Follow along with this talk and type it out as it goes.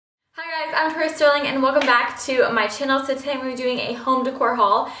guys, I'm Tori Sterling and welcome back to my channel. So today we're doing a home decor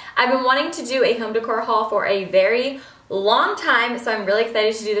haul. I've been wanting to do a home decor haul for a very long time, so I'm really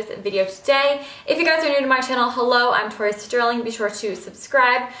excited to do this video today. If you guys are new to my channel, hello, I'm Tori Sterling. Be sure to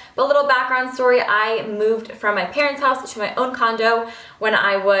subscribe. But a little background story, I moved from my parents' house to my own condo when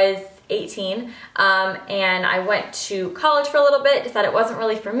I was 18, and I went to college for a little bit, decided it wasn't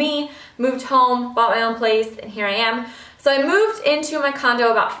really for me, moved home, bought my own place, and here I am. So I moved into my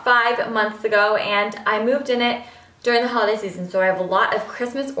condo about 5 months ago, and I moved in it during the holiday season. So I have a lot of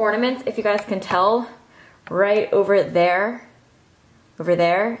Christmas ornaments, if you guys can tell, right over there,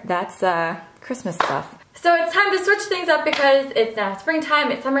 that's Christmas stuff. So it's time to switch things up because it's now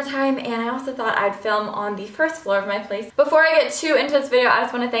springtime, it's summertime, and I also thought I'd film on the first floor of my place. Before I get too into this video, I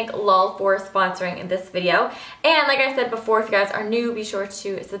just want to thank Lol for sponsoring this video. And like I said before, if you guys are new, be sure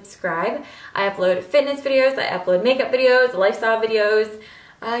to subscribe. I upload fitness videos, I upload makeup videos, lifestyle videos.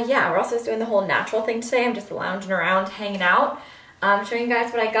 Yeah, we're also just doing the whole natural thing today. I'm just lounging around, hanging out. Showing you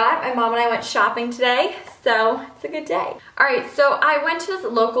guys what I got. My mom and I went shopping today, so it's a good day. Alright, so I went to this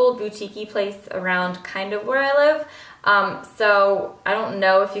local boutique-y place around kind of where I live. So I don't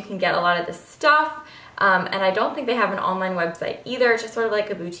know if you can get a lot of this stuff, and I don't think they have an online website either. It's just sort of like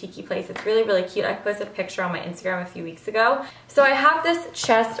a boutique-y place. It's really, really cute. I posted a picture on my Instagram a few weeks ago. So I have this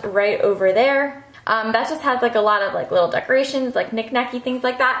chest right over there. That just has like a lot of like little decorations, like knick-knacky things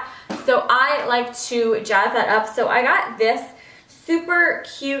like that. So I like to jazz that up. So I got this super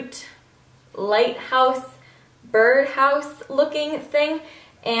cute lighthouse, birdhouse looking thing,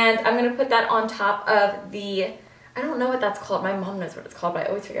 and I'm gonna put that on top of the, I don't know what that's called, my mom knows what it's called, but I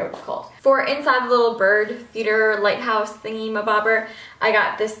always forget what it's called. For inside the little bird feeder lighthouse thingy mabobber, I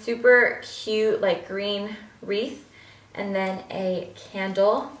got this super cute like green wreath and then a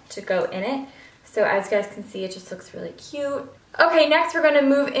candle to go in it. So as you guys can see, it just looks really cute. Okay, next we're gonna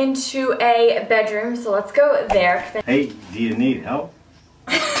move into a bedroom, so let's go there. Hey, do you need help?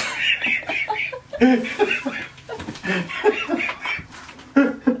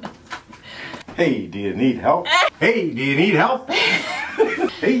 Hey, do you need help? Hey, do you need help?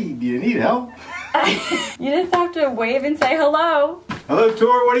 Hey, do you need help? You just have to wave and say hello. Hello,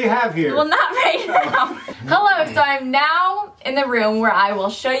 Tor, what do you have here? Well, not right now. Hello, so I'm now in the room where I will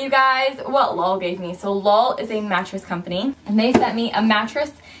show you guys what Lol gave me. So Lol is a mattress company, and they sent me a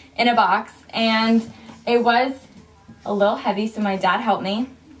mattress in a box, and it was a little heavy, so my dad helped me.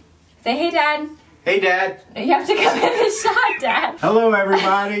 Say hey, Dad. Hey, Dad. You have to come in the shot, Dad. Hello,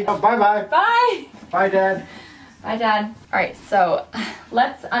 everybody. Oh, bye-bye. Bye. Bye, Dad. Bye, Dad. All right, so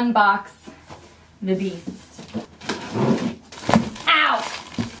let's unbox the beast. Ow!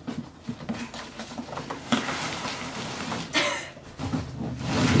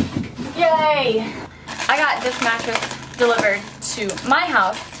 Yay! I got this mattress delivered to my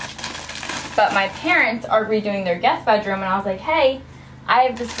house, but my parents are redoing their guest bedroom, and I was like, hey, I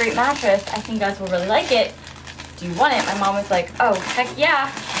have this great mattress. I think you guys will really like it. Do you want it? My mom was like, oh, heck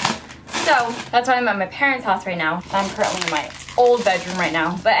yeah. So that's why I'm at my parents' house right now. I'm currently in my old bedroom right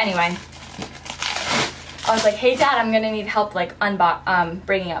now. But anyway, I was like, hey, Dad, I'm gonna need help like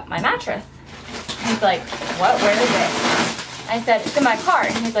bringing up my mattress. He's like, what? Where is it? I said, it's in my car.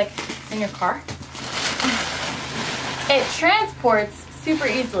 And he's like, it's in your car? It transports super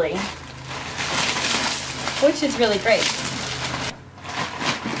easily, which is really great.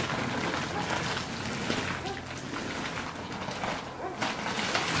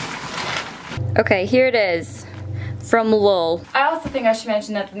 Okay, here it is from Lol. I also think I should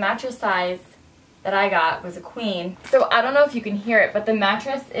mention that the mattress size that I got was a queen. So I don't know if you can hear it, but the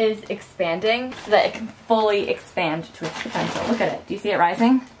mattress is expanding so that it can fully expand to its potential. Look at it. Do you see it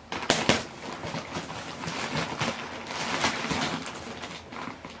rising?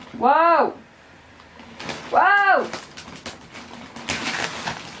 Whoa! Whoa!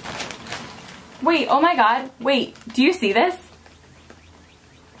 Wait, oh my God. Wait, do you see this?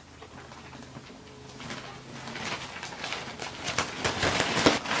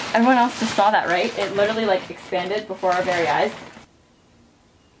 Everyone else just saw that, right? It literally like expanded before our very eyes.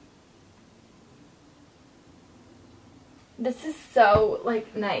 This is so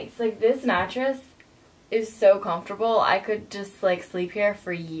like nice. Like this mattress is so comfortable. I could just like sleep here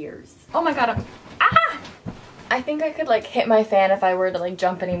for years. Oh my God, I think I could like hit my fan if I were to like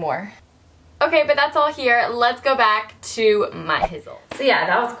jump anymore. Okay, but that's all here. Let's go back to my hizzle. So yeah,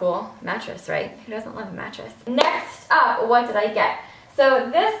 that was cool. Mattress, right? Who doesn't love a mattress? Next up, what did I get?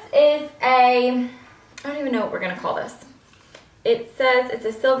 So this is I don't even know what we're gonna call this. It says it's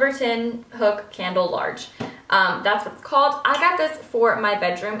a Silverton hook candle large. That's what it's called. I got this for my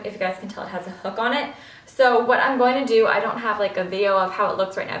bedroom. If you guys can tell, it has a hook on it. So So what I'm going to do, I don't have like a video of how it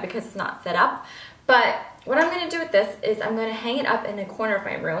looks right now because it's not set up, but what I'm going to do with this is I'm going to hang it up in the corner of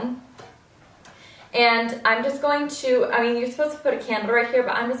my room. And I'm just going to, I mean, you're supposed to put a candle right here,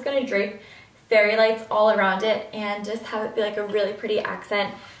 but I'm just going to drape fairy lights all around it and just have it be like a really pretty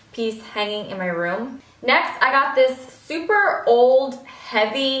accent piece hanging in my room. Next, I got this super old,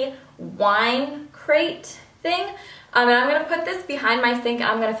 heavy wine crate thing. And I'm going to put this behind my sink and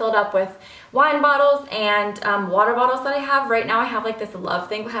I'm going to fill it up with wine bottles and water bottles that I have. Right now I have like this love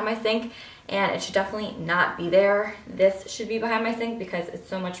thing behind my sink and it should definitely not be there. This should be behind my sink because it's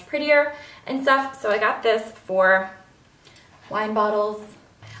so much prettier and stuff. So I got this for wine bottles.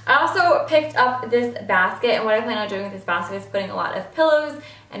 I also picked up this basket, and what I plan on doing with this basket is putting a lot of pillows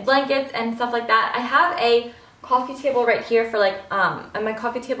and blankets and stuff like that. I have a coffee table right here for like, and my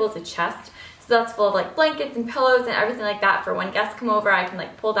coffee table is a chest. So that's full of like blankets and pillows and everything like that for when guests come over. I can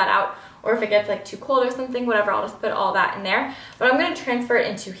like pull that out, or if it gets like too cold or something, whatever, I'll just put all that in there. But I'm going to transfer it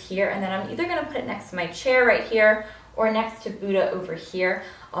into here, and then I'm either going to put it next to my chair right here or next to Buddha over here.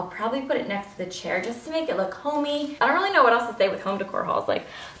 I'll probably put it next to the chair just to make it look homey. I don't really know what else to say with home decor hauls. Like,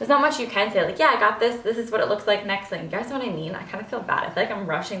 there's not much you can say. Like, yeah, I got this. This is what it looks like next thing. You guys know what I mean? I kind of feel bad. I feel like I'm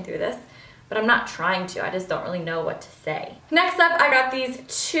rushing through this, but I'm not trying to. I just don't really know what to say. Next up, I got these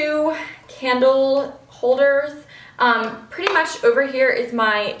 2 candle holders. Pretty much over here is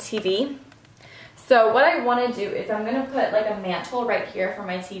my TV. So what I want to do is I'm going to put like a mantle right here for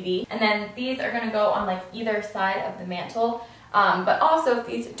my TV. And then these are going to go on like either side of the mantle. But also if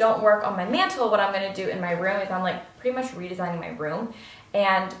these don't work on my mantle, what I'm going to do in my room is I'm like pretty much redesigning my room.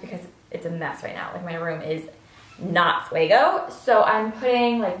 And because it's a mess right now, like my room is not fuego. So I'm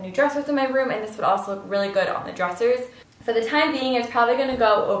putting like new dressers in my room, and this would also look really good on the dressers. For the time being, it's probably going to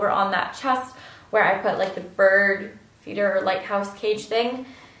go over on that chest where I put like the bird feeder or lighthouse cage thing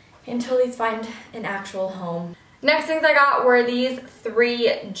until these find an actual home. Next things I got were these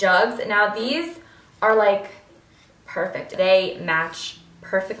 3 jugs. Now these are like perfect. They match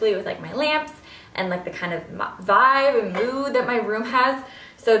perfectly with like my lamps and like the kind of vibe and mood that my room has.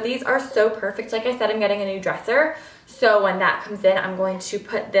 So these are so perfect. Like I said, I'm getting a new dresser. So when that comes in, I'm going to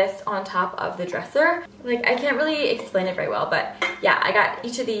put this on top of the dresser. Like, I can't really explain it very well, but yeah, I got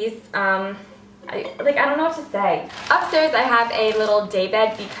each of these. I don't know what to say. Upstairs, I have a little day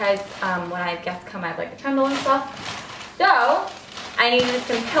bed because when I guests come, I have like a trundle and stuff. So I needed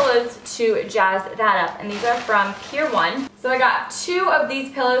some pillows to jazz that up, and these are from Pier 1. So I got 2 of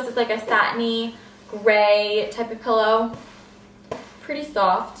these pillows. It's like a satiny gray type of pillow. Pretty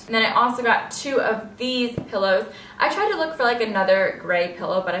soft. And then I also got 2 of these pillows. I tried to look for like another gray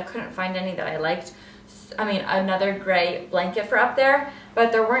pillow, but I couldn't find any that I liked. I mean, another gray blanket for up there,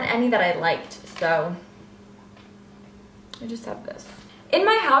 but there weren't any that I liked, so I just have this. In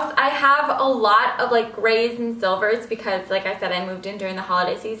my house, I have a lot of like grays and silvers because, like I said, I moved in during the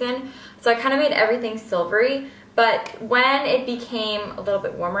holiday season, so I kind of made everything silvery. But when it became a little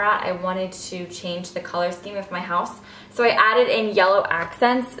bit warmer out, I wanted to change the color scheme of my house. So I added in yellow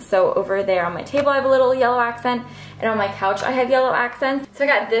accents. So over there on my table, I have a little yellow accent. And on my couch, I have yellow accents. So I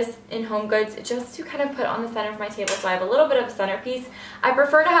got this in HomeGoods just to kind of put on the center of my table. So I have a little bit of a centerpiece. I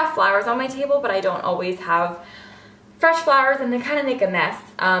prefer to have flowers on my table, but I don't always have fresh flowers and they kind of make a mess.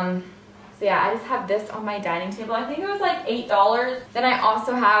 So yeah, I just have this on my dining table. I think it was like $8. Then I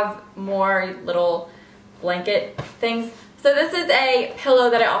also have more little blanket things. So this is a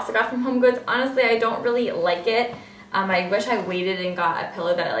pillow that I also got from HomeGoods. Honestly, I don't really like it. I wish I waited and got a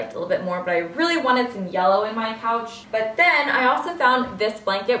pillow that I liked a little bit more, but I really wanted some yellow in my couch. But then I also found this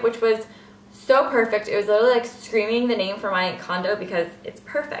blanket, which was so perfect. It was literally like screaming the name for my condo because it's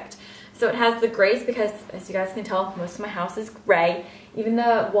perfect. So it has the grays because, as you guys can tell, most of my house is gray. Even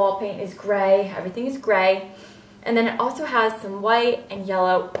the wall paint is gray. Everything is gray. And then it also has some white and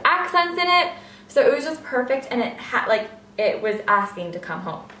yellow accents in it. So it was just perfect, and it had like, it was asking to come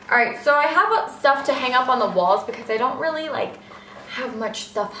home. Alright, so I have stuff to hang up on the walls because I don't really like have much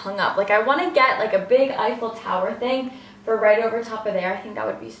stuff hung up. Like, I want to get like a big Eiffel Tower thing for right over top of there. I think that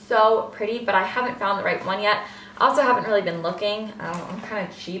would be so pretty, but I haven't found the right one yet. I also haven't really been looking. I'm kind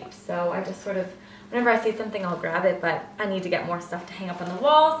of cheap, so I just sort of, whenever I see something, I'll grab it, but I need to get more stuff to hang up on the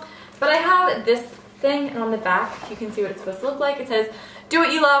walls. But I have this thing, and on the back, you can see what it's supposed to look like. It says, do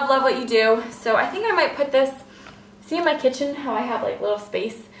what you love what you do. So I think I might put this, see in my kitchen how I have like little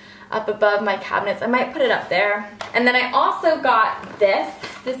space up above my cabinets. I might put it up there. And then I also got this.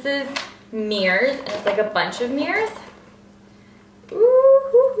 This is mirrors, and it's like a bunch of mirrors.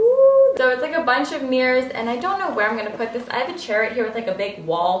 Ooh, so it's like a bunch of mirrors, and I don't know where I'm gonna put this. I have a chair right here with like a big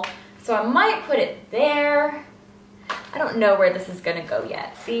wall, so I might put it there. I don't know where this is gonna go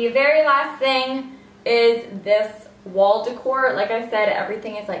yet. The very last thing is this wall decor. Like I said,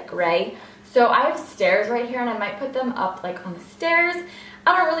 everything is like gray. So I have stairs right here and I might put them up like on the stairs.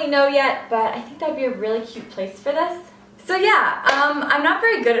 I don't really know yet, but I think that'd be a really cute place for this. So yeah, I'm not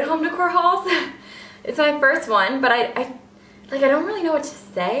very good at home decor hauls. It's my first one, but I don't really know what to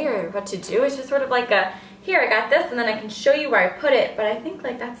say or what to do. It's just sort of like a, here, I got this, and then I can show you where I put it, but I think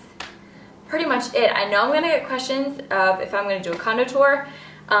like that's pretty much it. I know I'm gonna get questions of if I'm gonna do a condo tour.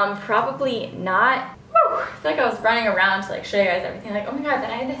 Probably not. Whew, I feel like I was running around to like show you guys everything, like, oh my god,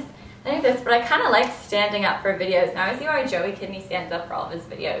 then I have this, then I have this, but I kind of like standing up for videos. Now I see why Joey Kidney stands up for all of his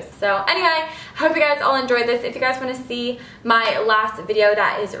videos. So anyway, I hope you guys all enjoyed this. If you guys want to see my last video,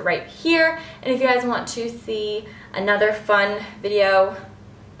 that is right here. And if you guys want to see another fun video,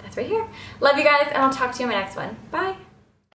 that's right here. Love you guys, and I'll talk to you in my next one. Bye.